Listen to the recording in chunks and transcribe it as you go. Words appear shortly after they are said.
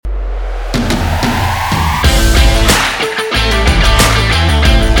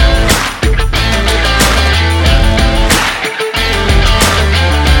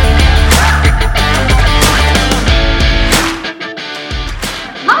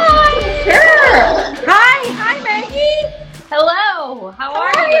How How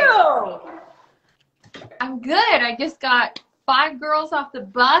are are you? you? I'm good. I just got 5 girls off the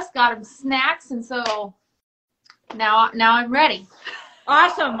bus, got them snacks, and so now I'm ready.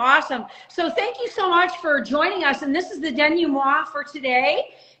 Awesome, awesome. So thank you so much for joining us. And this is the denouement for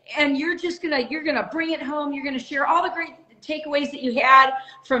today. And you're gonna bring it home. You're gonna share all the great takeaways that you had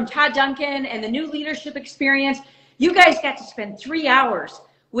from Todd Duncan and the new leadership experience. You guys got to spend 3 hours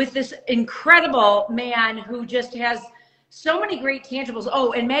with this incredible man who just has so many great tangibles.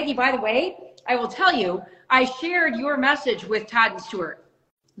 Oh, and Maggie, by the way, I will tell you, I shared your message with Todd and Stuart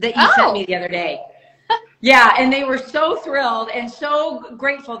that you sent me the other day. Yeah, and they were so thrilled and so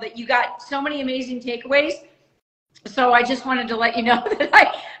grateful that you got so many amazing takeaways. So I just wanted to let you know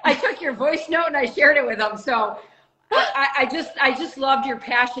that I took your voice note and I shared it with them. So I just loved your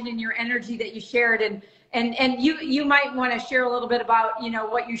passion and your energy that you shared, and you might want to share a little bit about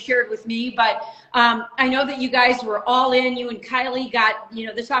what you shared with me. But I know that you guys were all in. You and Kylie got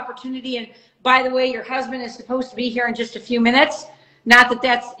this opportunity. And by the way, your husband is supposed to be here in just a few minutes. Not that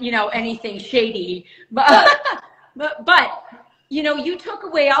that's anything shady, but you took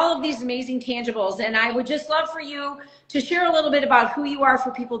away all of these amazing tangibles, and I would just love for you to share a little bit about who you are for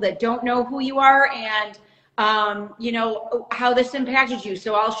people that don't know who you are, and how this impacted you.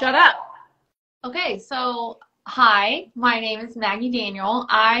 So I'll shut up. Okay, so hi, my name is Maggie Daniel.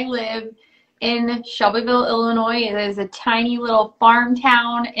 I live in Shelbyville, Illinois. It is a tiny little farm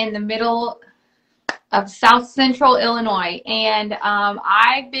town in the middle of South Central Illinois, and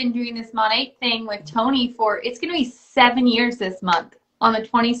I've been doing this Monat thing with Tony for, it's going to be 7 years this month on the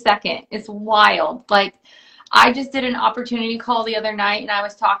 22nd. It's wild. Like, I just did an opportunity call the other night, and I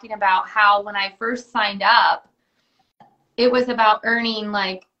was talking about how when I first signed up, it was about earning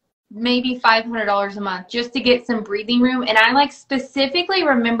like maybe $500 a month just to get some breathing room. And I like specifically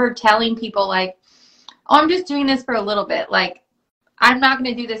remember telling people like, oh, I'm just doing this for a little bit. Like, I'm not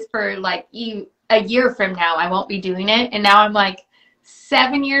going to do this for like a year from now. I won't be doing it. And now I'm like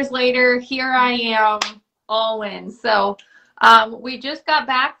 7 years later, here I am all in. So we just got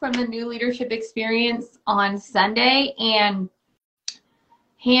back from the new leadership experience on Sunday, and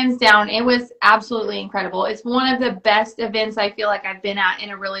hands down, it was absolutely incredible. It's one of the best events I feel like I've been at in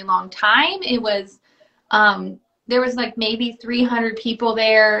a really long time. It was, there was like maybe 300 people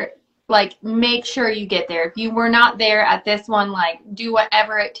there. Like, make sure you get there. If you were not there at this one, like, do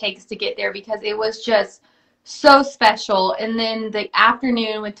whatever it takes to get there, because it was just so special. And then the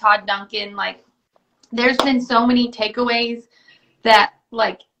afternoon with Todd Duncan, like, there's been so many takeaways that,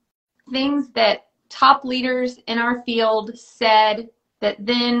 like, things that top leaders in our field said that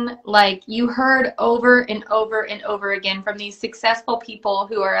then, like, you heard over and over and over again from these successful people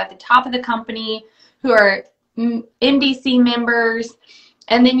who are at the top of the company, who are MDC members.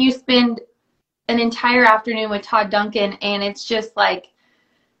 And then you spend an entire afternoon with Todd Duncan, and it's just like,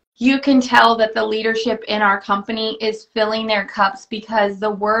 you can tell that the leadership in our company is filling their cups, because the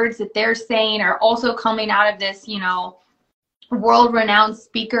words that they're saying are also coming out of this, world-renowned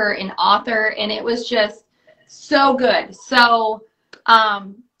speaker and author. And it was just so good. So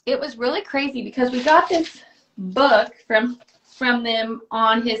it was really crazy, because we got this book from them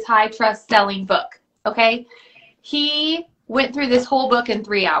on his high trust selling book. Okay. He went through this whole book in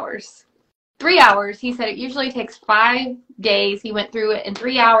 3 hours. 3 hours. He said it usually takes 5 days. He went through it in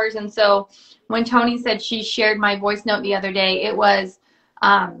 3 hours. And so when Tony said she shared my voice note the other day, it was,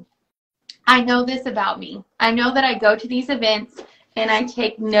 I know this about me. I know that I go to these events and I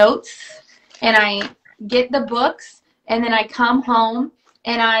take notes and I get the books, and then I come home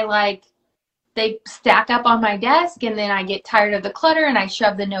and they stack up on my desk, and then I get tired of the clutter and I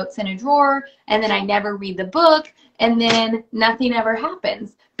shove the notes in a drawer, and then I never read the book, and then nothing ever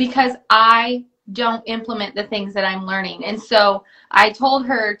happens because I don't implement the things that I'm learning. And so I told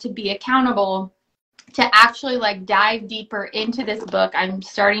her to be accountable, to actually like dive deeper into this book. I'm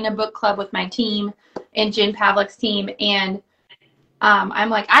starting a book club with my team and Jen Pavlik's team, and I'm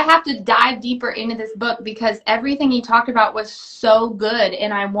like, I have to dive deeper into this book because everything he talked about was so good,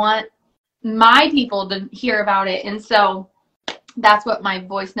 and I want my people to hear about it. And so that's what my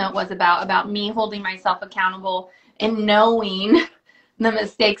voice note was about me holding myself accountable and knowing the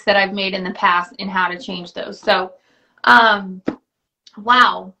mistakes that I've made in the past and how to change those. So,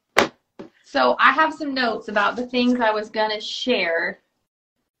 wow. So I have some notes about the things I was going to share.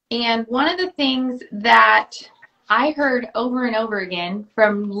 And one of the things that I heard over and over again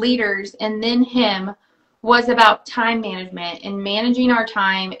from leaders and then him was about time management and managing our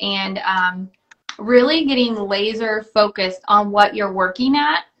time, and really getting laser focused on what you're working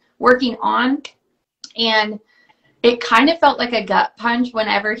on. And it kind of felt like a gut punch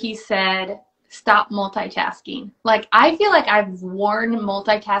whenever he said, stop multitasking. Like, I feel like I've worn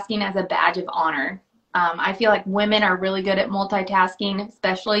multitasking as a badge of honor. I feel like women are really good at multitasking,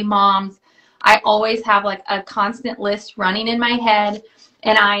 especially moms. I always have like a constant list running in my head,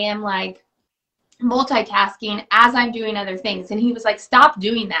 and I am like multitasking as I'm doing other things. And he was like, stop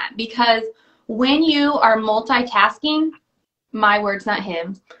doing that, because when you are multitasking, my words, not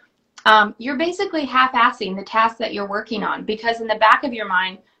him, you're basically half-assing the task that you're working on, because in the back of your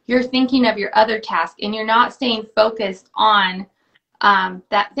mind, you're thinking of your other task and you're not staying focused on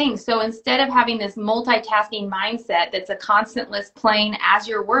that thing. So instead of having this multitasking mindset that's a constant list playing as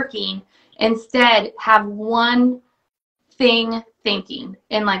you're working, instead have one thing thinking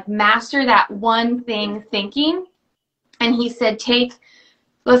and like master that one thing thinking. And he said,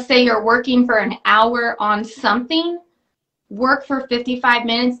 let's say you're working for an hour on something, work for 55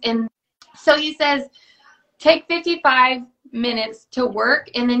 minutes. And so he says, take 55 minutes to work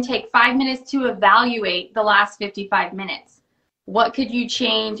and then take 5 minutes to evaluate the last 55 minutes. What could you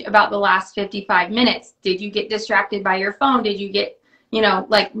change about the last 55 minutes? Did you get distracted by your phone? Did you get,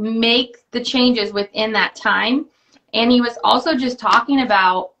 like, make the changes within that time? And he was also just talking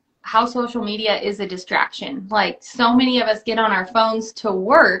about how social media is a distraction. Like, so many of us get on our phones to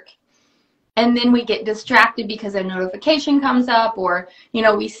work, and then we get distracted because a notification comes up, or,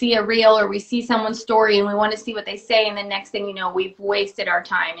 we see a reel or we see someone's story and we want to see what they say. And the next thing you know, we've wasted our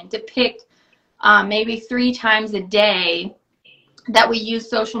time. And to pick maybe 3 times a day that we use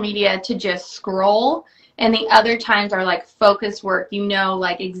social media to just scroll, and the other times are like focused work,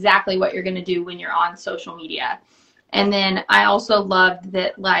 like exactly what you're going to do when you're on social media. And then I also loved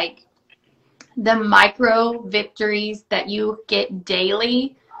that, like, the micro victories that you get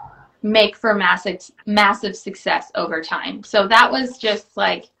daily make for massive success over time. So that was just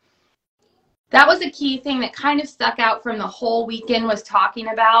like, that was a key thing that kind of stuck out from the whole weekend, was talking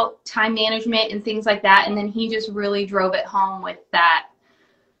about time management and things like that. And then he just really drove it home with that.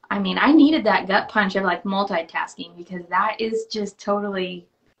 I mean, I needed that gut punch of like multitasking, because that is just totally,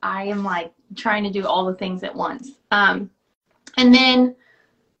 I am like trying to do all the things at once. And then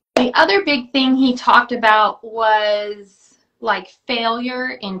the other big thing he talked about was like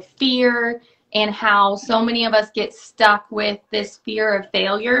failure and fear, and how so many of us get stuck with this fear of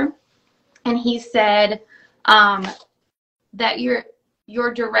failure. And he said that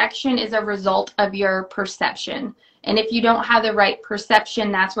your direction is a result of your perception. And if you don't have the right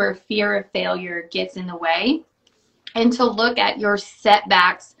perception, that's where fear of failure gets in the way. And to look at your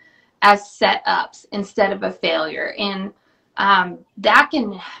setbacks as setups instead of a failure. And that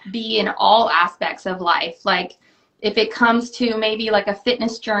can be in all aspects of life. Like, if it comes to maybe like a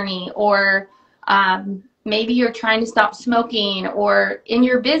fitness journey, or maybe you're trying to stop smoking, or in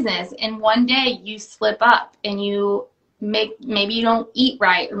your business, and one day you slip up and maybe you don't eat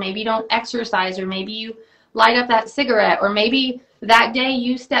right, or maybe you don't exercise, or maybe you light up that cigarette, or maybe that day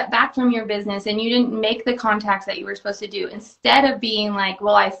you step back from your business and you didn't make the contacts that you were supposed to do. Instead of being like,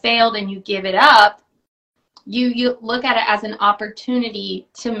 well, I failed, and you give it up, you look at it as an opportunity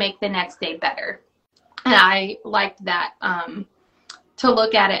to make the next day better. And I liked that, to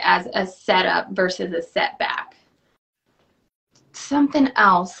look at it as a setup versus a setback. Something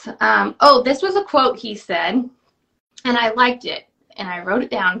else. This was a quote he said, and I liked it, and I wrote it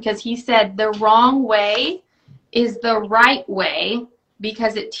down, because he said, the wrong way is the right way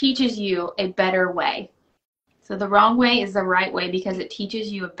because it teaches you a better way. So the wrong way is the right way because it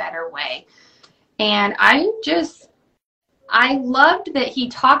teaches you a better way. And I loved that he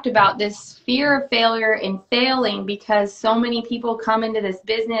talked about this fear of failure and failing, because so many people come into this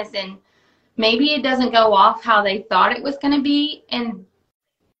business and maybe it doesn't go off how they thought it was going to be, and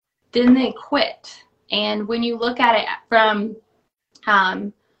then they quit. And when you look at it from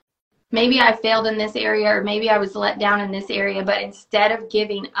maybe I failed in this area, or maybe I was let down in this area, but instead of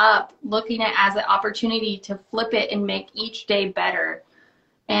giving up, looking at it as an opportunity to flip it and make each day better.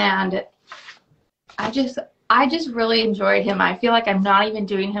 And I just really enjoyed him. I feel like I'm not even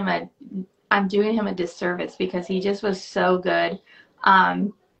doing him I'm doing him a disservice, because he just was so good.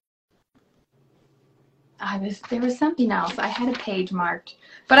 There was something else. I had a page marked,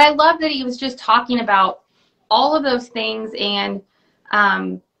 but I love that he was just talking about all of those things, and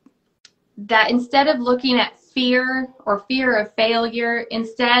that instead of looking at fear or fear of failure,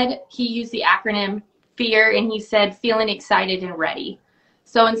 instead he used the acronym FEAR, and he said feeling excited and ready.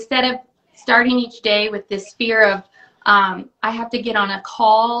 So instead of starting each day with this fear of I have to get on a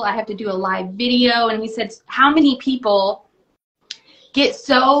call, I have to do a live video, and he said, how many people get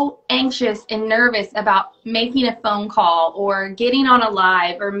so anxious and nervous about making a phone call, or getting on a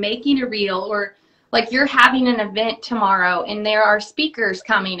live, or making a reel, or like you're having an event tomorrow and there are speakers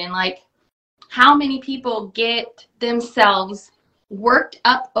coming, and like how many people get themselves worked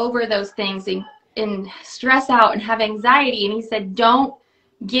up over those things and stress out and have anxiety. And he said, don't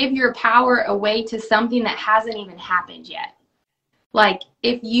give your power away to something that hasn't even happened yet. Like,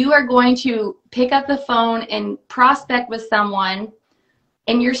 if you are going to pick up the phone and prospect with someone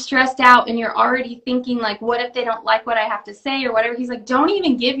and you're stressed out and you're already thinking, like, what if they don't like what I have to say or whatever? He's like, don't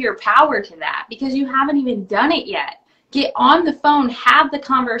even give your power to that because you haven't even done it yet. Get on the phone, have the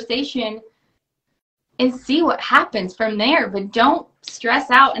conversation, and see what happens from there. But don't stress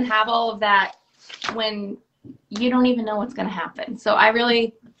out and have all of that when you don't even know what's going to happen. So I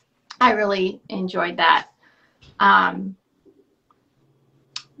really enjoyed that.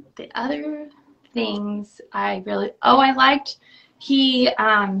 The other things I liked, he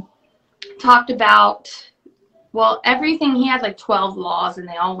talked about, well, everything. He had like 12 laws and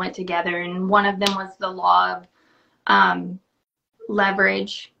they all went together. And one of them was the law of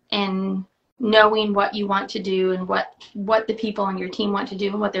leverage and knowing what you want to do and what the people on your team want to do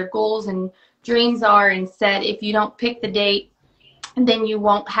and what their goals and dreams are, and said if you don't pick the date, then you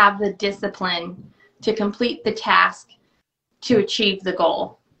won't have the discipline to complete the task to achieve the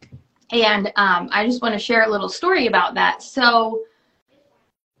goal. And I just want to share a little story about that. So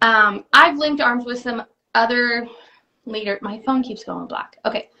I've linked arms with some other leaders. My phone keeps going black.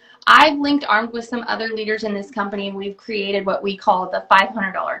 Okay. I've linked arms with some other leaders in this company, and we've created what we call the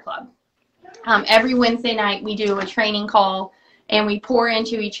 $500 Club. Every Wednesday night, we do a training call, and we pour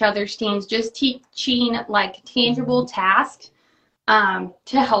into each other's teams, just teaching like tangible tasks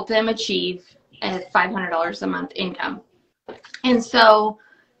to help them achieve a $500 a month income. And so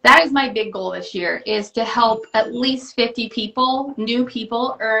that is my big goal this year, is to help at least 50 people, new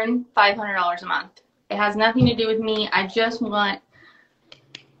people, earn $500 a month. It has nothing to do with me. I just want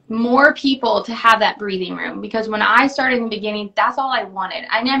more people to have that breathing room, because when I started in the beginning, that's all I wanted.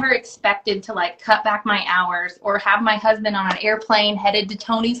 I never expected to like cut back my hours or have my husband on an airplane headed to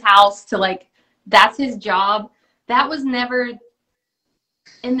Tony's house to like, that's his job. That was never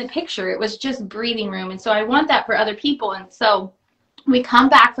in the picture. It was just breathing room. And so I want that for other people. And so we come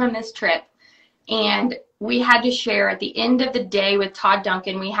back from this trip, and we had to share at the end of the day with Todd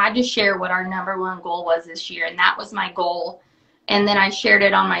Duncan, we had to share what our #1 goal was this year. And that was my goal. And then I shared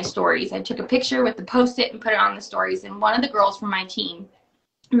it on my stories. I took a picture with the Post-it and put it on the stories. And one of the girls from my team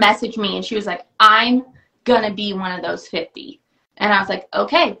messaged me, and she was like, I'm going to be one of those 50. And I was like,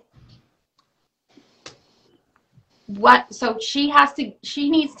 okay. So she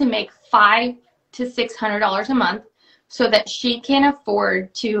needs to make $500 to $600 a month so that she can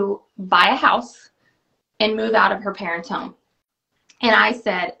afford to buy a house and move out of her parents' home. And I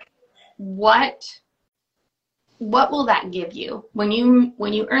said, what will that give you when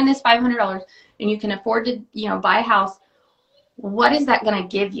you earn this $500 and you can afford to, buy a house? What is that going to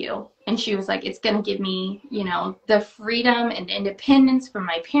give you? And she was like, it's going to give me, the freedom and independence from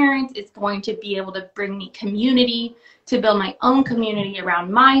my parents. It's going to be able to bring me community, to build my own community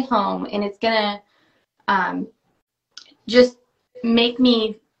around my home. And it's going to just make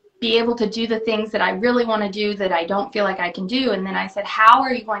me be able to do the things that I really want to do that I don't feel like I can do. And then I said, how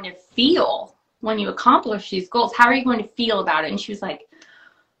are you going to feel when you accomplish these goals? How are you going to feel about it? And she was like,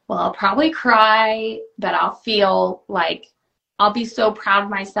 well, I'll probably cry, but I'll feel like I'll be so proud of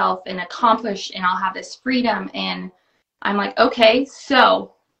myself and accomplished, and I'll have this freedom. And I'm like, okay,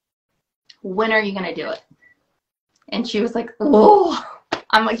 so when are you going to do it? And she was like, oh,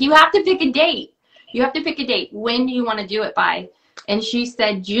 I'm like, you have to pick a date. You have to pick a date. When do you want to do it by? And she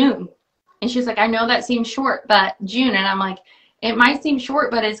said June. And she was like, I know that seems short, but June. And I'm like, it might seem short,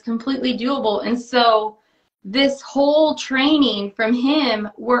 but it's completely doable. And so this whole training from him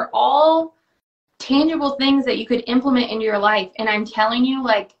were all tangible things that you could implement into your life. And I'm telling you,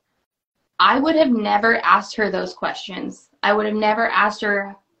 like, I would have never asked her those questions. I would have never asked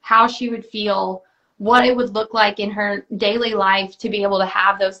her how she would feel, what it would look like in her daily life to be able to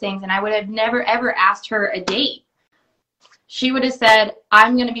have those things. And I would have never, ever asked her a date. She would have said,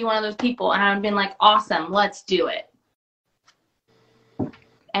 I'm going to be one of those people. And I would have been like, awesome, let's do it.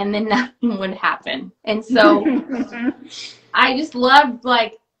 And then nothing would happen. And so I just loved,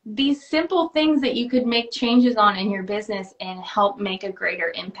 like, these simple things that you could make changes on in your business and help make a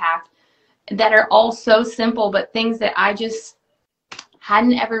greater impact, that are all so simple, but things that I just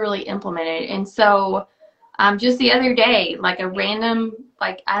hadn't ever really implemented. And so just the other day, like a random,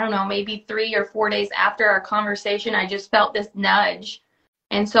 like, I don't know, maybe 3 or 4 days after our conversation, I just felt this nudge.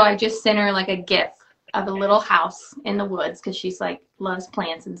 And so I just sent her like a gift of a little house in the woods, because she's like loves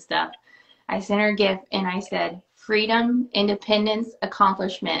plants and stuff. I sent her a gift and I said, freedom, independence,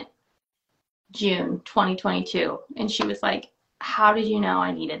 accomplishment, June 2022. And she was like, how did you know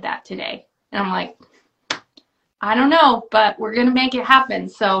I needed that today? And I'm like, I don't know, but we're going to make it happen.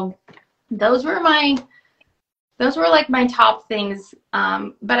 So those were like my top things.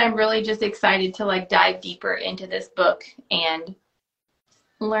 But I'm really just excited to like dive deeper into this book and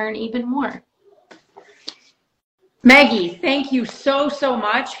learn even more. Maggie, thank you so, so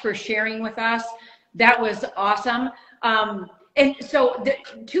much for sharing with us. That was awesome. And so the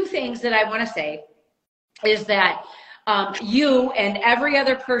two things that I want to say is that you and every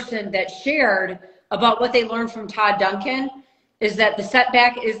other person that shared about what they learned from Todd Duncan is that the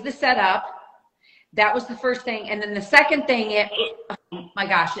setback is the setup. That was the first thing. And then the second thing, oh my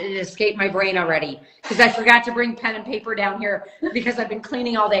gosh, it escaped my brain already because I forgot to bring pen and paper down here because I've been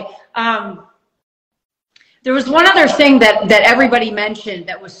cleaning all day. There was one other thing that everybody mentioned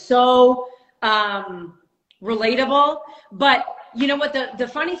that was so relatable. But you know what? The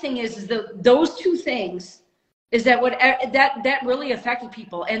funny thing is those two things is that that really affected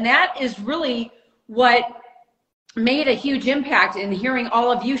people. And that is really what made a huge impact in hearing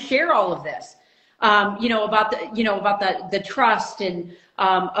all of you share all of this. About the trust and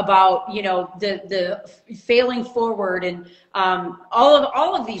about the failing forward and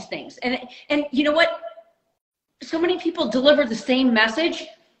all of these things. And you know what? So many people deliver the same message,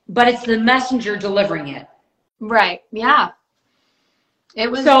 but it's the messenger delivering it. Right. Yeah.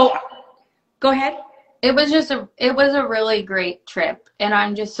 It was. So go ahead. It was a really great trip. And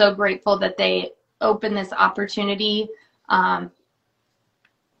I'm just so grateful that they opened this opportunity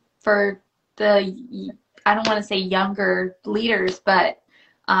for the, I don't want to say younger leaders, but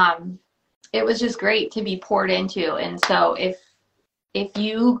it was just great to be poured into. And so if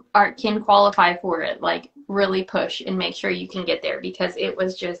you can qualify for it, like really push and make sure you can get there because it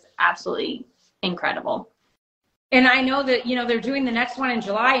was just absolutely incredible. And I know that, they're doing the next one in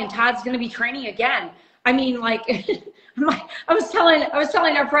July and Todd's going to be training again. I mean, like, I was telling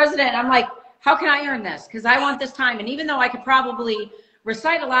our president, I'm like, how can I earn this? Because I want this time. And even though I could probably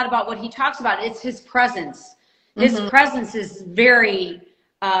recite a lot about what he talks about, it's his presence. His presence is very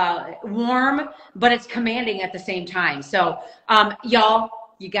warm, but it's commanding at the same time. So y'all,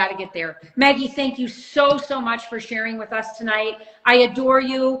 you got to get there. Maggie, thank you so, so much for sharing with us tonight. I adore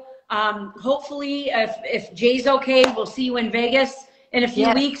you. Hopefully, if Jay's okay, we'll see you in Vegas in a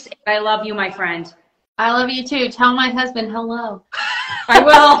few weeks. I love you, my friend. I love you too. Tell my husband hello. I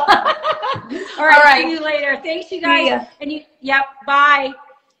will. All right. See you later. Thanks, you guys. And bye.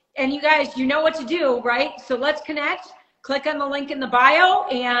 And you guys, you know what to do, right? So let's connect. Click on the link in the bio,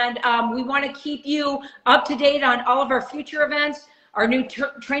 and we want to keep you up to date on all of our future events, our new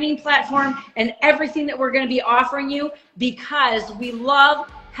training platform, and everything that we're going to be offering you because we love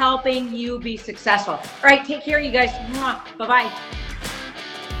helping you be successful. All right, take care, you guys. Bye-bye.